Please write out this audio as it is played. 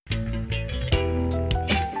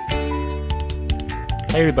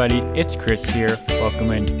Hey everybody, it's Chris here,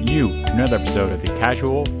 welcoming you to another episode of the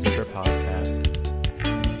Casual Flipper Podcast.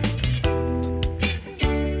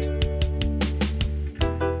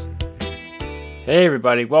 Hey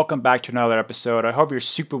everybody, welcome back to another episode. I hope you're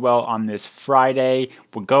super well on this Friday.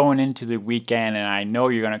 We're going into the weekend and I know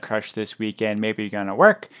you're going to crush this weekend. Maybe you're going to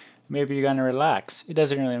work, maybe you're going to relax. It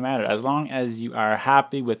doesn't really matter. As long as you are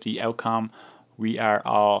happy with the outcome, we are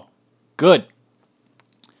all good.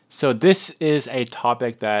 So this is a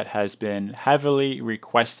topic that has been heavily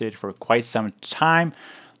requested for quite some time.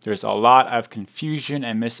 There's a lot of confusion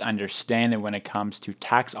and misunderstanding when it comes to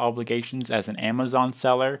tax obligations as an Amazon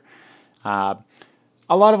seller. A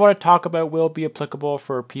lot of what I talk about will be applicable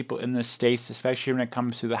for people in the States, especially when it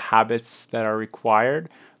comes to the habits that are required.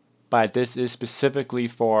 But this is specifically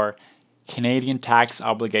for Canadian tax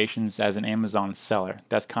obligations as an Amazon seller.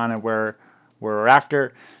 That's kind of where we're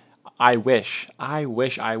after. I wish I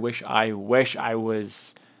was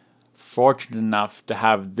fortunate enough to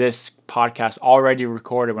have this podcast already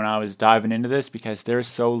recorded when I was diving into this because there's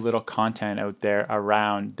so little content out there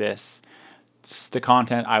around this. The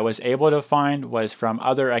content I was able to find was from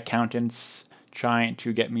other accountants trying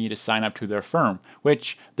to get me to sign up to their firm,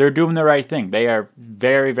 which they're doing the right thing. They are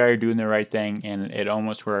very, very doing the right thing, and it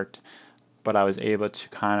almost worked. But I was able to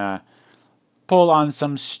kind of pull on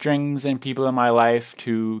some strings and people in my life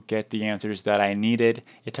to get the answers that I needed.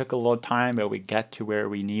 It took a little time, but we got to where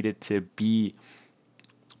we needed to be.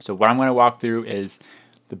 So what I'm going to walk through is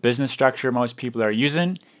the business structure most people are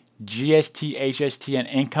using, GST, HST, and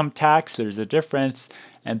income tax. There's a difference.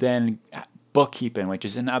 And then bookkeeping, which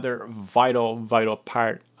is another vital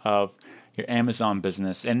part of your Amazon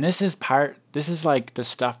business. And this is like the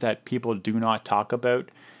stuff that people do not talk about.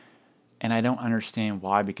 And I don't understand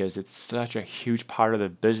why, because it's such a huge part of the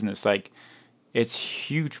business. Like, it's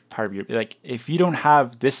huge part of your, like, if you don't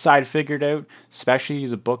have this side figured out, especially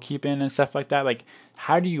the bookkeeping and stuff like that, like,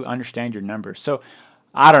 how do you understand your numbers? So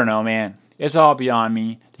I don't know, man. It's all beyond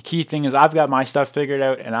me. The key thing is I've got my stuff figured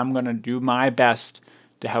out, and I'm going to do my best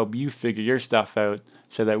to help you figure your stuff out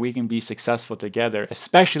so that we can be successful together,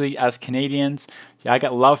 especially as Canadians. Yeah, I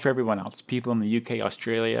got love for everyone else. People in the UK,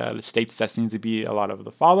 Australia, the States, that seems to be a lot of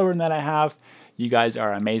the following that I have. You guys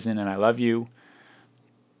are amazing and I love you.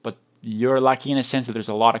 But you're lucky in a sense that there's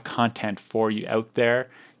a lot of content for you out there.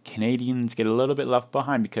 Canadians get a little bit left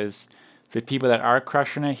behind because the people that are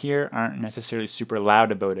crushing it here aren't necessarily super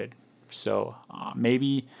loud about it. So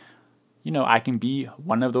maybe, I can be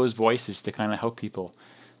one of those voices to kind of help people.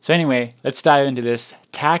 So anyway, let's dive into this.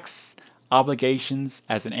 Tax obligations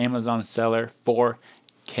as an Amazon seller for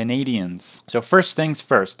Canadians. So first things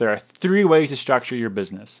first, there are 3 ways to structure your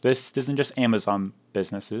business. This isn't just Amazon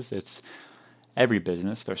businesses, it's every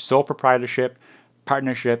business. There's sole proprietorship,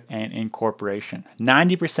 partnership, and incorporation.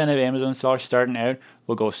 90% of Amazon sellers starting out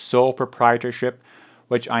will go sole proprietorship,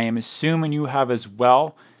 which I am assuming you have as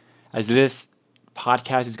well, as this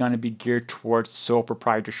podcast is going to be geared towards sole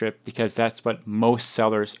proprietorship because that's what most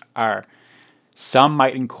sellers are. Some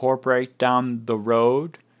might incorporate down the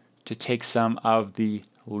road to take some of the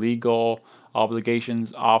legal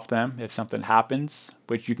obligations off them if something happens,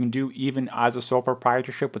 which you can do even as a sole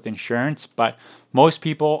proprietorship with insurance, but most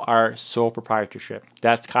people are sole proprietorship.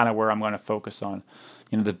 That's kind of where I'm going to focus on.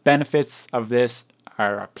 The benefits of this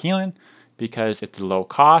are appealing because it's low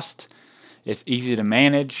cost, it's easy to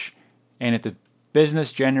manage, and if the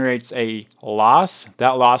business generates a loss,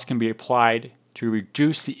 that loss can be applied to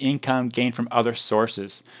reduce the income gained from other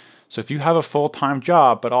sources. So if you have a full-time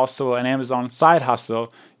job but also an Amazon side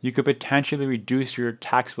hustle, you could potentially reduce your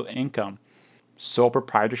taxable income. Sole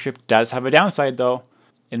proprietorship does have a downside though,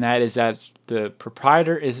 and that is that the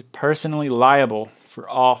proprietor is personally liable for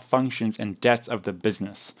all functions and debts of the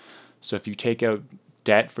business. So if you take out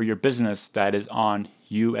debt for your business, that is on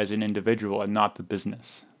you as an individual and not the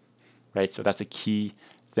business. Right? So that's a key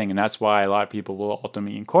thing. And that's why a lot of people will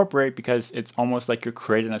ultimately incorporate, because it's almost like you're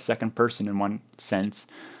creating a second person in one sense,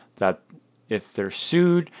 that if they're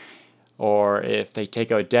sued or if they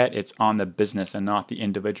take out debt, it's on the business and not the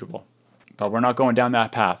individual. But we're not going down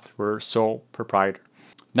that path. We're sole proprietor.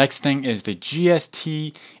 Next thing is the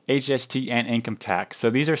GST, HST, and income tax. So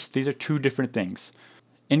these are 2 different things.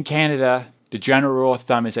 In Canada, the general rule of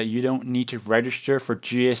thumb is that you don't need to register for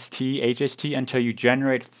GST, HST until you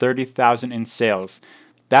generate $30,000 in sales.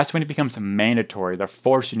 That's when it becomes mandatory. They're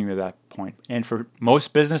forcing you at that point. And for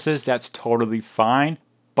most businesses, that's totally fine.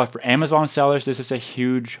 But for Amazon sellers, this is a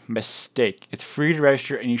huge mistake. It's free to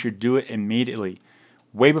register and you should do it immediately,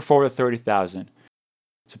 way before the $30,000.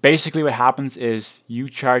 So basically what happens is you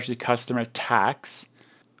charge the customer tax,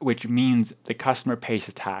 which means the customer pays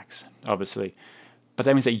the tax, obviously. but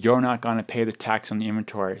that means that you're not going to pay the tax on the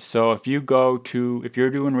inventory. So if you're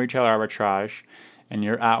doing retail arbitrage and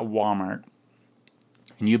you're at Walmart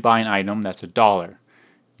and you buy an item that's $1,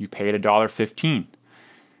 you paid $1.15.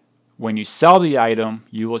 When you sell the item,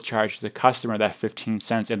 you will charge the customer that 15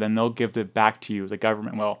 cents and then they'll give it back to you. The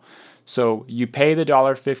government will. So you pay the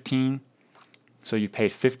 $1.15. So you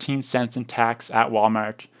paid 15 cents in tax at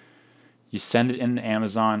Walmart. You send it into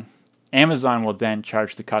Amazon. Amazon will then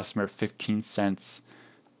charge the customer 15 cents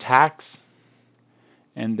tax.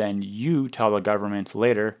 And then you tell the government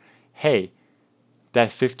later, hey,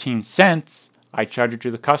 that 15 cents, I charge it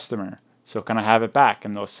to the customer. So can I have it back?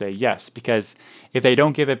 And they'll say yes. Because if they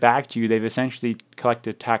don't give it back to you, they've essentially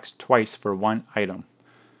collected tax twice for one item.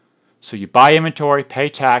 So you buy inventory, pay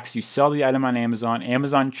tax, you sell the item on Amazon.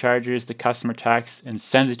 Amazon charges the customer tax and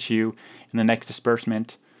sends it to you in the next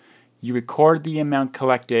disbursement. You record the amount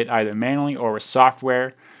collected either manually or with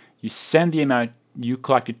software. You send the amount you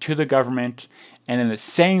collected to the government. And in the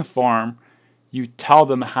same form, you tell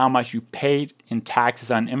them how much you paid in taxes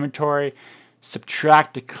on inventory,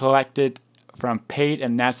 subtract the collected from paid,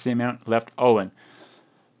 and that's the amount left owing.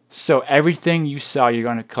 So everything you sell, you're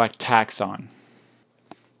going to collect tax on.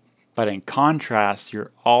 But in contrast,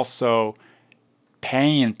 you're also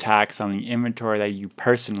paying tax on the inventory that you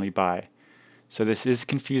personally buy. So this is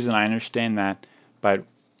confusing, I understand that, but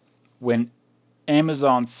when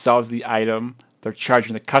Amazon sells the item, they're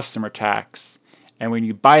charging the customer tax. And when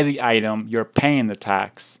you buy the item, you're paying the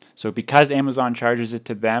tax. So because Amazon charges it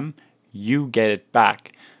to them, you get it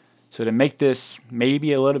back. So to make this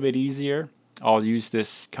maybe a little bit easier, I'll use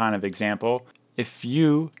this kind of example. If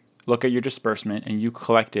you look at your disbursement and you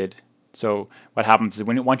collected, so what happens is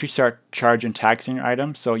once you start charging tax on your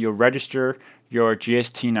item, so you'll register your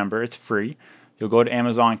GST number, it's free. You'll go to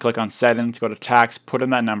Amazon, click on settings, go to tax, put in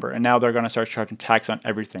that number, and now they're going to start charging tax on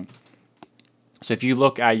everything. So if you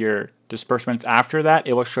look at your disbursements after that,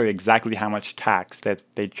 it will show you exactly how much tax that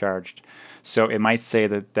they charged. So it might say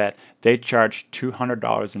that they charged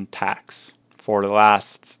 $200 in tax for the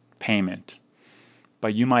last payment,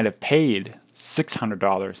 but you might have paid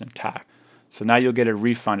 $600 in tax. So now you'll get a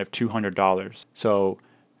refund of $200. So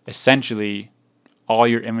essentially, all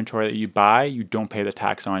your inventory that you buy, you don't pay the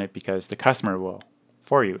tax on it because the customer will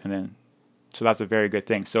for you. And then, so that's a very good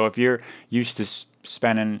thing. So if you're used to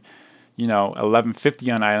spending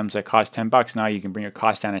 $11.50 on items that cost $10, now you can bring your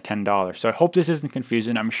cost down to $10. So I hope this isn't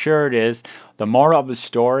confusing. I'm sure it is. The moral of the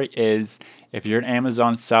story is if you're an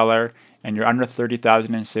Amazon seller and you're under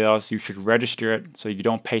 $30,000 in sales, you should register it so you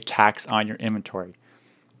don't pay tax on your inventory.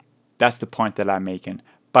 That's the point that I'm making.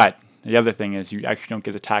 But the other thing is you actually don't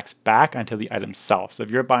get the tax back until the item sells. So if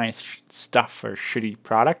you're buying stuff or shitty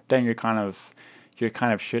product, then you're kind of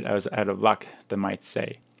shit out of luck, they might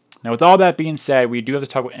say. Now, with all that being said, we do have to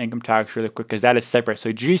talk about income tax really quick because that is separate.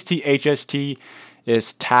 So GST, HST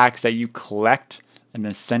is tax that you collect and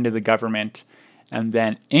then send to the government. And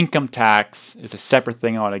then income tax is a separate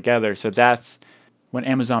thing altogether. So that's when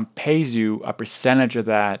Amazon pays you a percentage of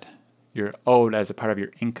that you're owed as a part of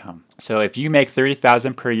your income. So if you make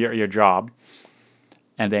 $30,000 per year at your job,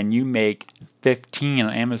 and then you make 15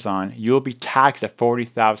 on Amazon, you'll be taxed at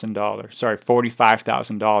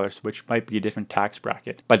 $45,000, which might be a different tax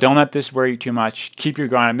bracket. But don't let this worry you too much. Keep your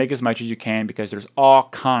grind, make as much as you can because there's all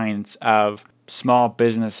kinds of small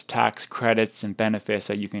business tax credits and benefits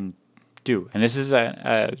that you can do. And this is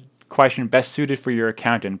a question best suited for your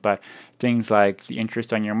accountant, but things like the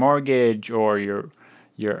interest on your mortgage or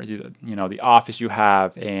the office you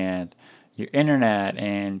have and your internet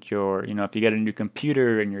and your, if you get a new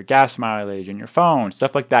computer and your gas mileage and your phone,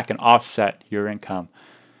 stuff like that can offset your income.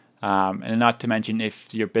 And not to mention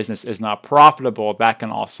if your business is not profitable, that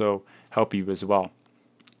can also help you as well.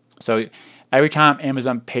 So every time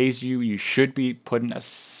Amazon pays you, you should be putting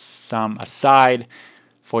some aside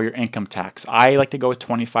for your income tax. I like to go with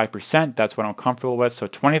 25%. That's what I'm comfortable with. So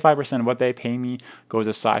 25% of what they pay me goes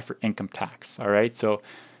aside for income tax. All right. So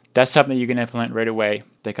that's something you can implement right away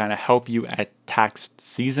to kind of help you at tax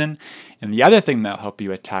season. And the other thing that'll help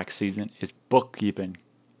you at tax season is bookkeeping.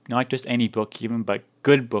 Not just any bookkeeping, but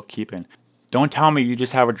good bookkeeping. Don't tell me you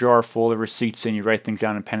just have a drawer full of receipts and you write things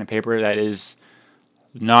down in pen and paper. That is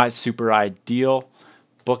not super ideal.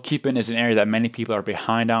 Bookkeeping is an area that many people are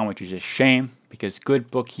behind on, which is a shame because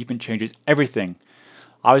good bookkeeping changes everything.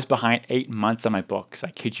 I was behind 8 months on my books.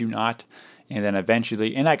 I kid you not. And then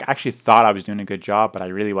eventually, and I actually thought I was doing a good job, but I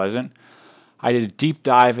really wasn't. I did a deep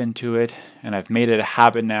dive into it, and I've made it a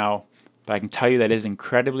habit now. But I can tell you that it is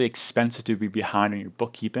incredibly expensive to be behind on your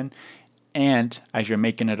bookkeeping. And as you're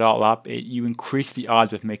making it all up, you increase the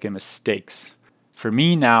odds of making mistakes. For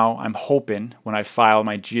me now, I'm hoping when I file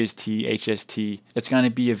my GST, HST, it's going to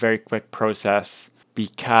be a very quick process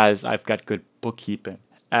because I've got good bookkeeping.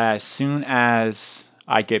 As soon as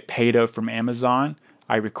I get paid out from Amazon,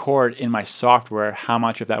 I record in my software how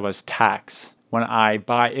much of that was tax. When I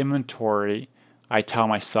buy inventory, I tell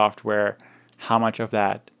my software how much of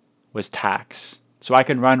that was tax. So I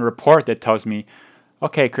can run a report that tells me,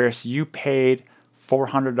 okay, Chris, you paid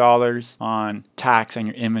 $400 on tax on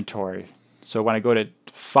your inventory. So when I go to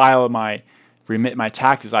remit my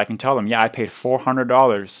taxes, I can tell them, yeah, I paid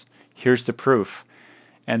 $400. Here's the proof.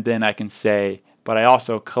 And then I can say, but I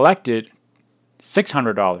also collected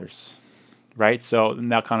 $600, right? So then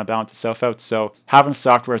that'll kind of balance itself out. So having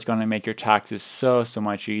software is going to make your taxes so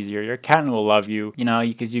much easier. Your accountant will love you,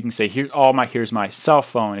 because you can say, here's my cell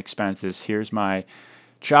phone expenses, here's my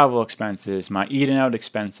travel expenses, my eating out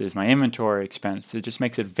expenses, my inventory expense. It just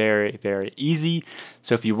makes it very, very easy.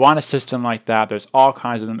 So if you want a system like that, there's all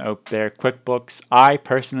kinds of them out there. QuickBooks, I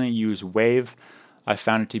personally use Wave. I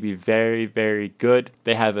found it to be very, very good.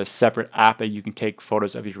 They have a separate app that you can take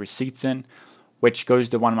photos of your receipts in, which goes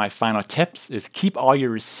to one of my final tips, is keep all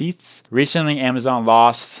your receipts. Recently, Amazon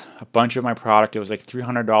lost a bunch of my product. It was like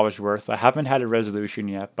 $300 worth. I haven't had a resolution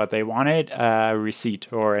yet, but they wanted a receipt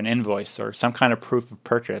or an invoice or some kind of proof of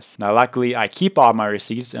purchase. Now, luckily, I keep all my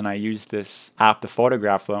receipts and I use this app to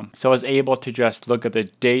photograph them. So I was able to just look at the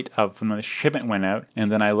date of when the shipment went out,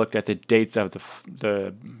 and then I looked at the dates of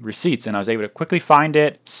the receipts, and I was able to quickly find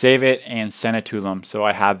it, save it, and send it to them. So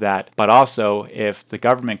I have that. But also, if the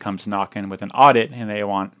government comes knocking with an audit and they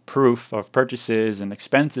want proof of purchases and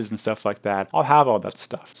expenses and stuff like that, I'll have all that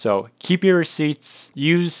stuff. So keep your receipts,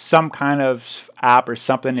 use some kind of app or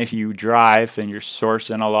something if you drive and you're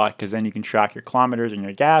sourcing a lot, because then you can track your kilometers and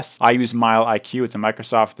your gas. I use Mile IQ. It's a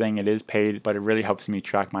Microsoft thing. It is paid, but it really helps me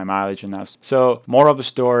track my mileage and that. So moral of the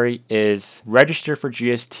story is register for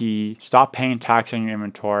GST, stop paying tax on your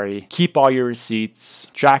inventory, keep all your receipts,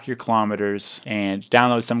 track your kilometers, and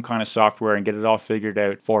download some kind of software and get it all figured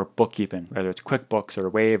out for bookkeeping, whether it's QuickBooks or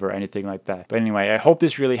Wave or anything like that. But anyway, I hope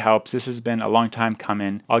this really helps. This has been a long time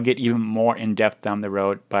coming. I'll get even more in-depth down the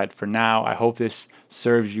road, but for now, I hope this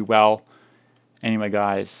serves you well. Anyway,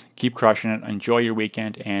 guys, keep crushing it. Enjoy your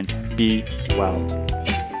weekend and be well.